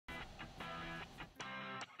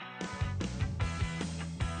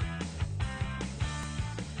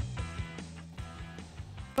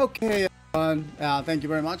Okay, thank you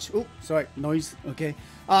very much. Oh, sorry, noise. Okay.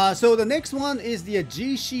 So the next one is the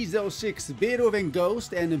GC06 Beethoven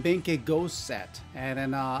Ghost and Benkei Ghost set. And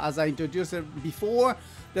then, as I introduced it before,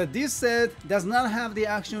 that this set does not have the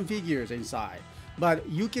action figures inside, but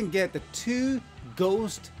you can get the 2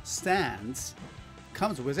 ghost stands.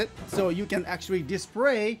 Comes with it, so you can actually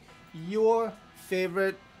display your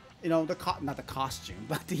favorite, not the costume,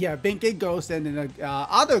 but the Benkei ghost and then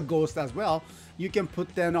other ghosts as well. You can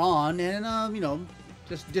put them on and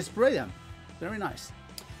just display them. Very nice.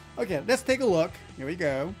 Okay, let's take a look. Here we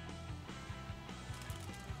go.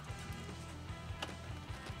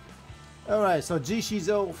 Alright, so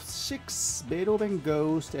GC06 Beethoven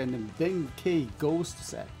Ghost and Benkei Ghost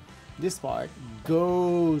set. This part,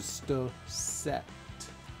 Ghost set.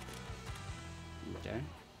 Okay.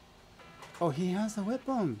 Oh, he has a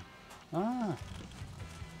weapon. Ah.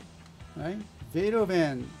 Right?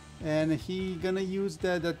 Beethoven. And he gonna use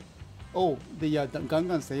the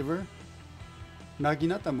Gangan Saber.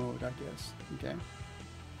 Naginata mode, I guess. Okay.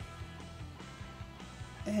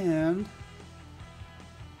 And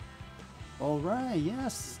alright,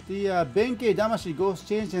 yes. The Benkei Damashi Ghost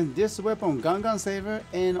change in this weapon, Gangan Saber,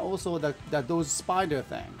 and also those spider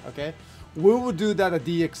thing. Okay. We will do that at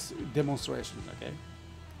DX demonstrations. Okay.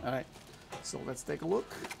 Alright. So let's take a look.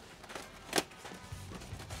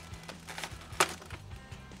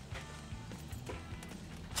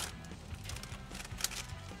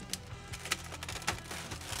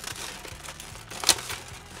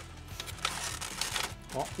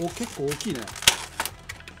 Oh, 結構大きいね.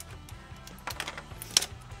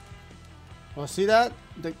 Oh, see that?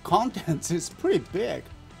 The contents is pretty big,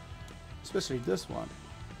 especially this one.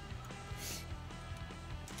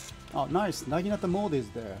 Oh, nice. Naginata mode is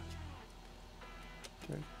there.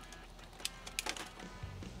 Okay.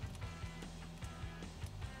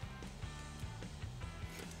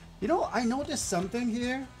 I noticed something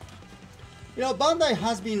here. Bandai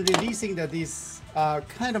has been releasing these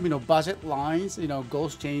kind of budget lines,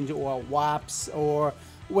 Ghost Change or WAPs, or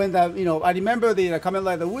when I remember the Kamen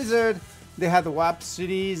Rider Wizard, they had the WAP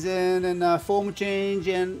series and Form Change,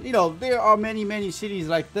 and there are many series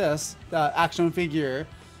like this, the action figure,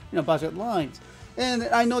 budget lines. And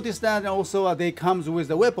I noticed that also they comes with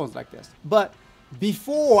the weapons like this. But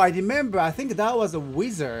before, I remember, I think that was a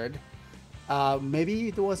Wizard. Maybe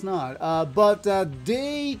it was not. But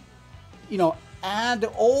they add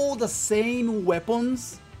all the same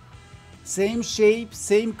weapons, same shape,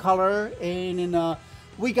 same color, and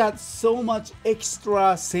we got so much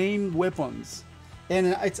extra same weapons.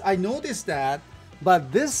 And I noticed that,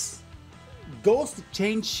 but this Ghost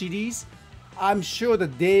Change series, I'm sure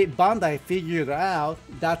that Bandai figured out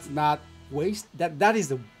that's not waste. That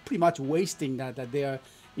is pretty much wasting their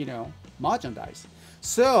merchandise.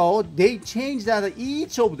 So they changed that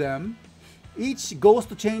each of them. Each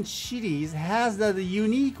Ghost Change series has the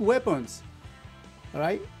unique weapons,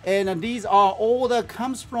 right? And these are all that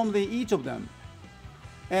comes from each of them.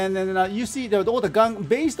 And then you see all the gun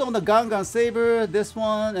based on the Gangan Saber, this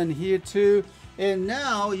one and here too. And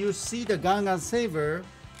now you see the Gangan Saber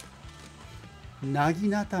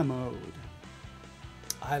Naginata mode.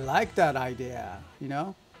 I like that idea,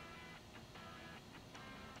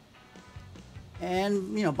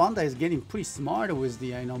 And Bandai is getting pretty smart with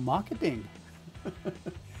the marketing.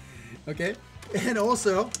 Okay, and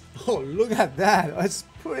also, oh, look at that, it's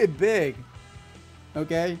pretty big.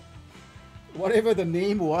 Okay, whatever the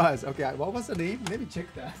name was. Okay, what was the name? Let me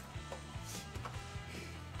check that.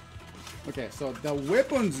 Okay, so the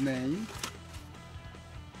weapon's name,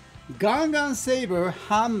 Gangan Saber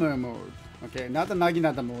Hammer mode. Okay, not the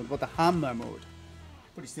Naginata mode, but the Hammer mode.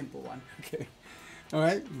 Pretty simple one. Okay, all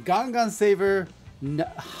right, Gangan Saber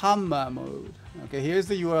Hammer mode. Okay, here's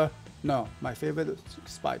the no, my favorite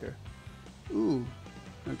spider. Ooh,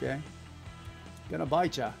 okay. Gonna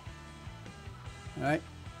bite ya. Alright.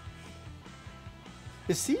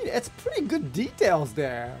 You see, it's pretty good details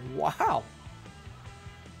there. Wow.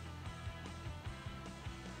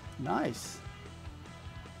 Nice.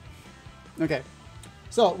 Okay.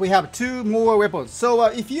 So we have 2 more weapons. So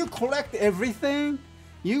if you collect everything,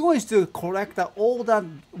 you're going to collect all the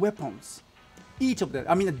weapons. Each of them.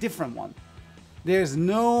 I mean a different one. There's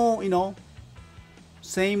no,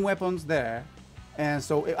 same weapons there. And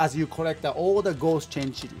so as you collect all the Ghost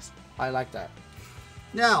Change series. I like that.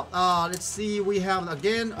 Now, let's see. We have,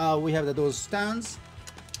 again, we have those stands.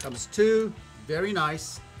 Comes 2. Very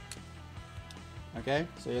nice. Okay,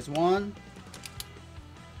 so here's 1.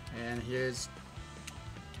 And here's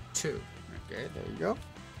 2. Okay, there you go.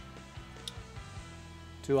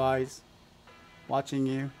 2 eyes watching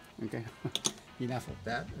you. Okay. Enough of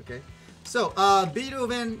that. Okay. So,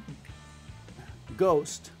 Beethoven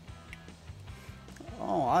Ghost.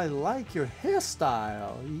 Oh, I like your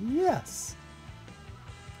hairstyle. Yes.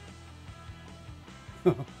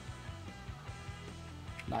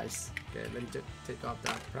 Nice. Okay, let me take off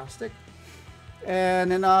that plastic. And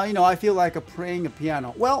then, you know, I feel like playing a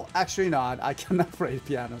piano. Well, actually not. I cannot play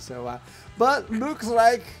piano. So, but looks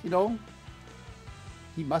like, you know,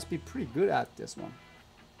 he must be pretty good at this one.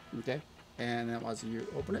 Okay. And then once you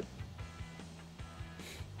open it,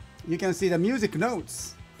 you can see the music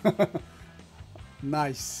notes.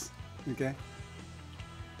 Nice. Okay.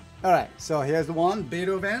 All right. So here's the one,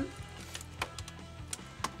 Beethoven.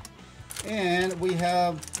 And we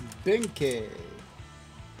have Benkei.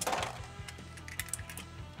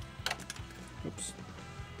 Oops.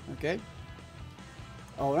 Okay.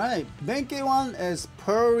 All right. Benkei one is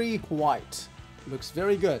pearly white. Looks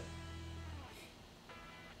very good.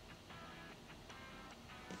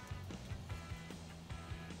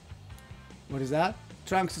 What is that?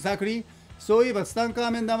 トランクス作り。そういえばツタンカー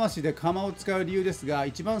メン魂で釜を使う理由ですが、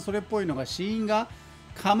一番それっぽいのが死因が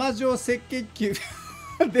釜状赤血球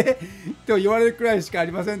でと言われるくらいしかあ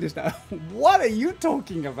りませんでした。What are you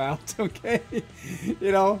talking about? Okay,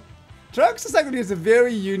 you know, Trunks Sakura is a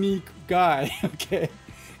very unique guy. Okay,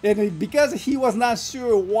 and because he was not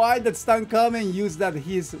sure why that Tutankhamen used that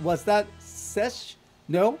was that Sesh?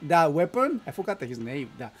 No, that weapon. I forgot his name.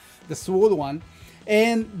 The sword one,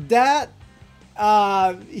 and that.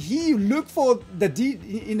 He looked for the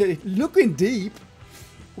looking deep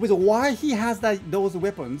with why he has those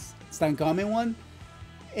weapons, Tutankhamen one,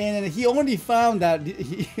 and he only found that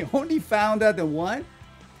the one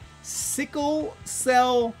sickle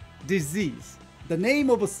cell disease. The name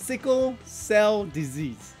of a sickle cell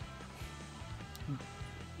disease.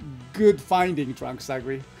 Good finding, Trunks, I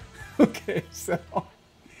agree. Okay, so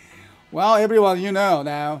well, everyone, you know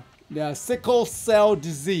now. The sickle cell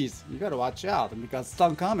disease. You gotta watch out because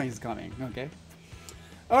Tutankhamen is coming. Okay.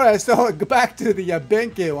 All right. So back to the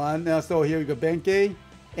Benkei one. So here we go, Benkei,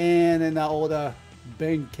 and then all the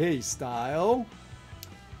Benkei style.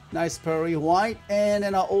 Nice pearly white, and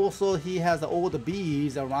then also he has all the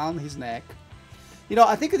beads around his neck. You know,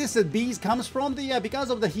 I think this beads comes from the because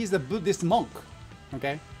of he's a Buddhist monk.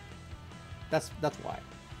 Okay. That's why.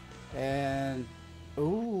 And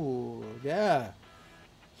oh yeah.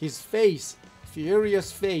 His face,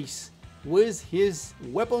 furious face, with his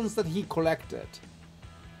weapons that he collected.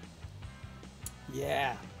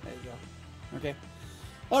 Yeah, there you go. Okay.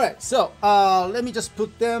 All right, so let me just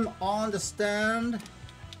put them on the stand.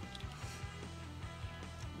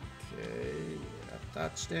 Okay,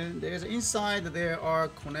 attach them. There's inside there are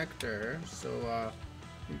connectors, so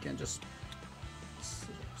you can just.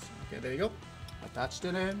 Okay, there you go. Attach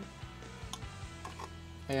them in.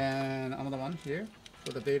 And another one here.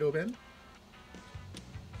 For the Beethoven.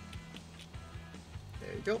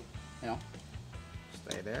 There you go. You know,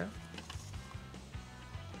 stay there.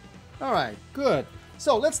 All right, good.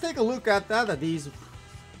 So let's take a look at that. These.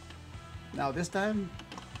 Now this time,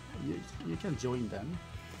 you can join them.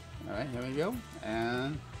 All right, here we go.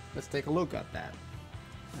 And let's take a look at that.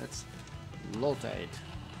 Let's rotate.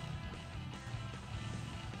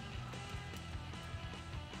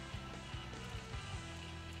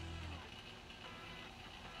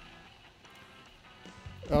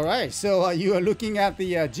 Alright, so you are looking at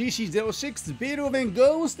the GC06 Beethoven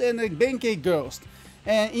Ghost and the Benkei Ghost.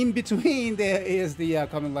 And in between there is the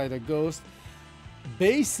Kamen Rider Ghost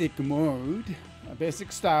basic mode,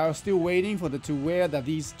 basic style, still waiting for to wear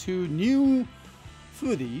these two new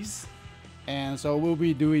hoodies. And so we'll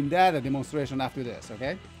be doing that, a demonstration after this,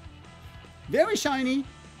 okay? Very shiny.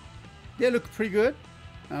 They look pretty good,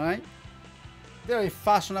 alright? Very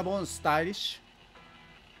fashionable and stylish.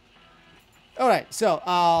 All right, so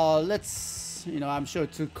let's, you know, I'm sure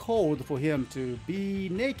it's too cold for him to be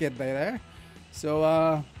naked there.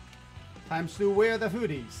 So time to wear the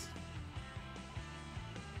hoodies.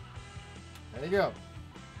 There you go.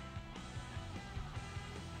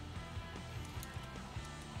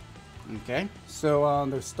 Okay, so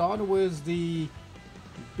let's start with the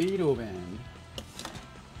Beethoven.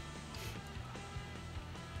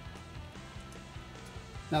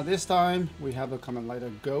 Now this time we have a Kamen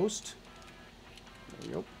Rider Ghost. There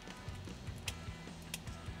you go.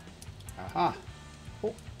 Aha.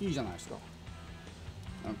 Oh, いいじゃないですか.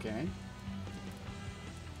 Okay.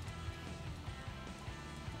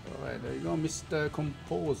 Alright, there you go, Mr.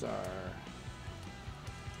 Composer.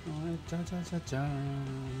 Alright, cha cha cha cha.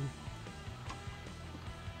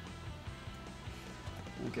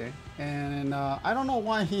 Okay, and I don't know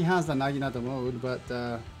why he has the Naginata mode, but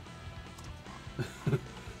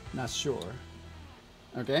not sure.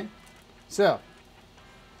 Okay. So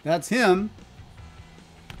that's him.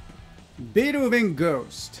 Beethoven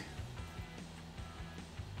Ghost.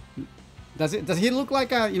 Does he look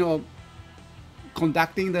like a, you know,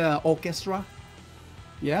 conducting the orchestra?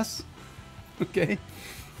 Yes. Okay.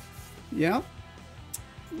 Yeah.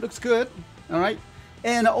 Looks good. All right.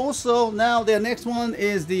 And also now the next one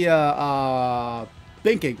is the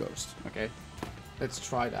Benkei Ghost. Okay. Let's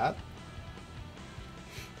try that.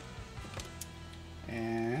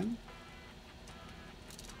 And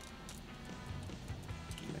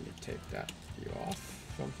let me take that off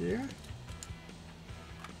from here.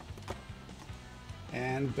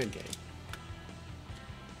 And Benkei.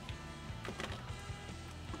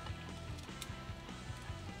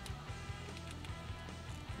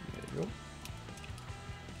 There you go.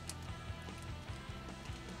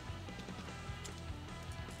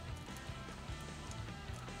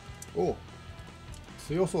 Oh,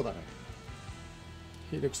 強そうだね.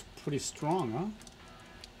 He looks pretty strong, huh?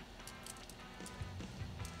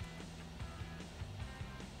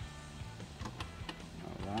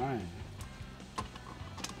 All right.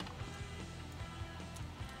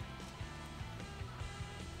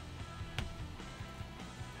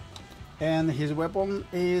 And his weapon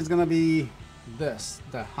is gonna be this,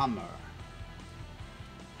 the hammer.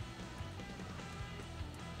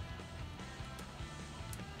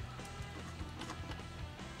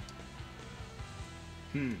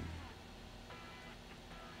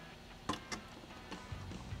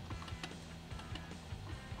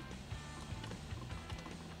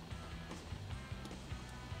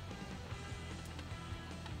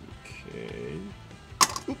 Okay.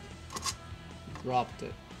 Oop. Dropped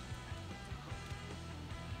it.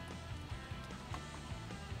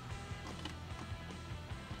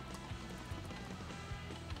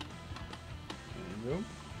 There you go.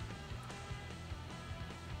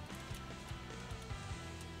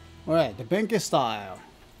 All right, the Benkei style.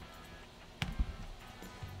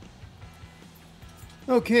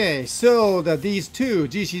 Okay, so these two,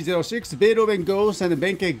 GC06, Beethoven Ghost and the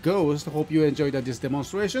Benkei Ghost. Hope you enjoyed these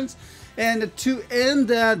demonstrations. And to end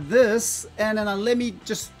this, and then let me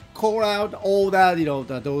just call out all that, you know,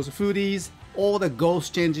 those foodies, all the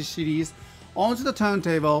Ghost Change series onto the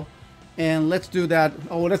turntable, and let's do that.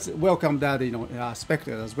 Oh, let's welcome that, you know,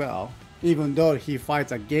 Spectre as well, even though he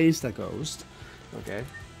fights against the Ghost. Okay.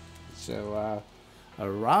 So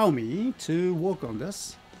allow me to work on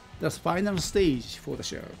this final stage for the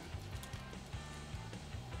show.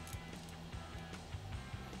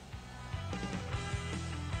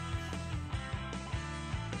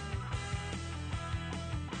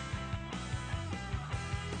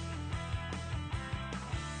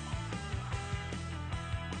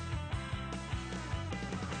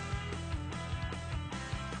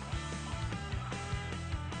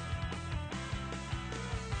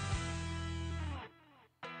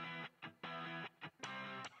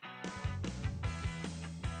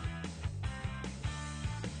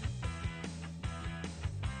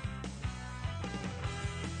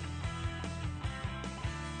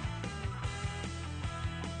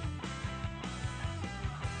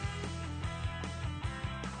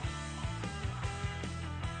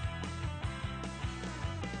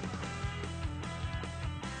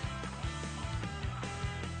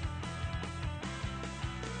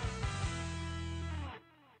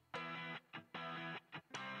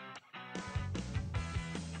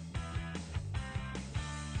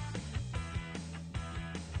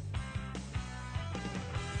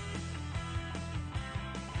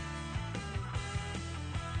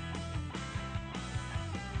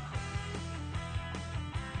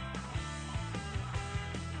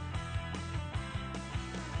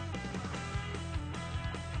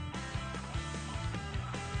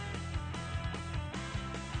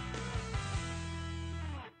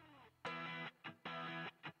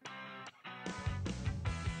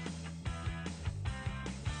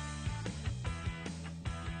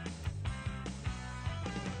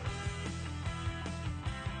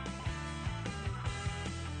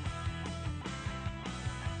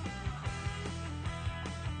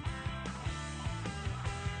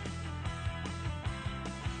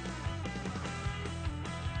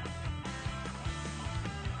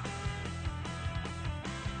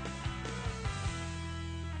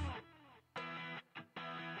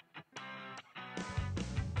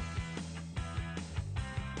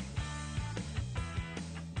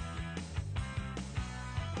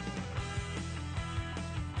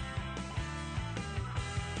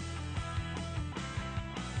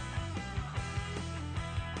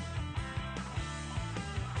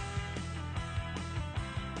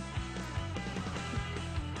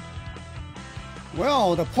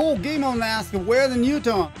 Well, the poll gamer asked where the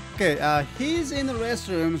Newton. Okay, he's in the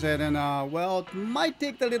restrooms, and then well, it might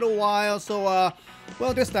take a little while. So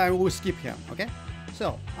well, this time we'll skip him. Okay,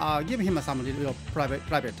 so give him some little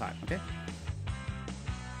private time. Okay.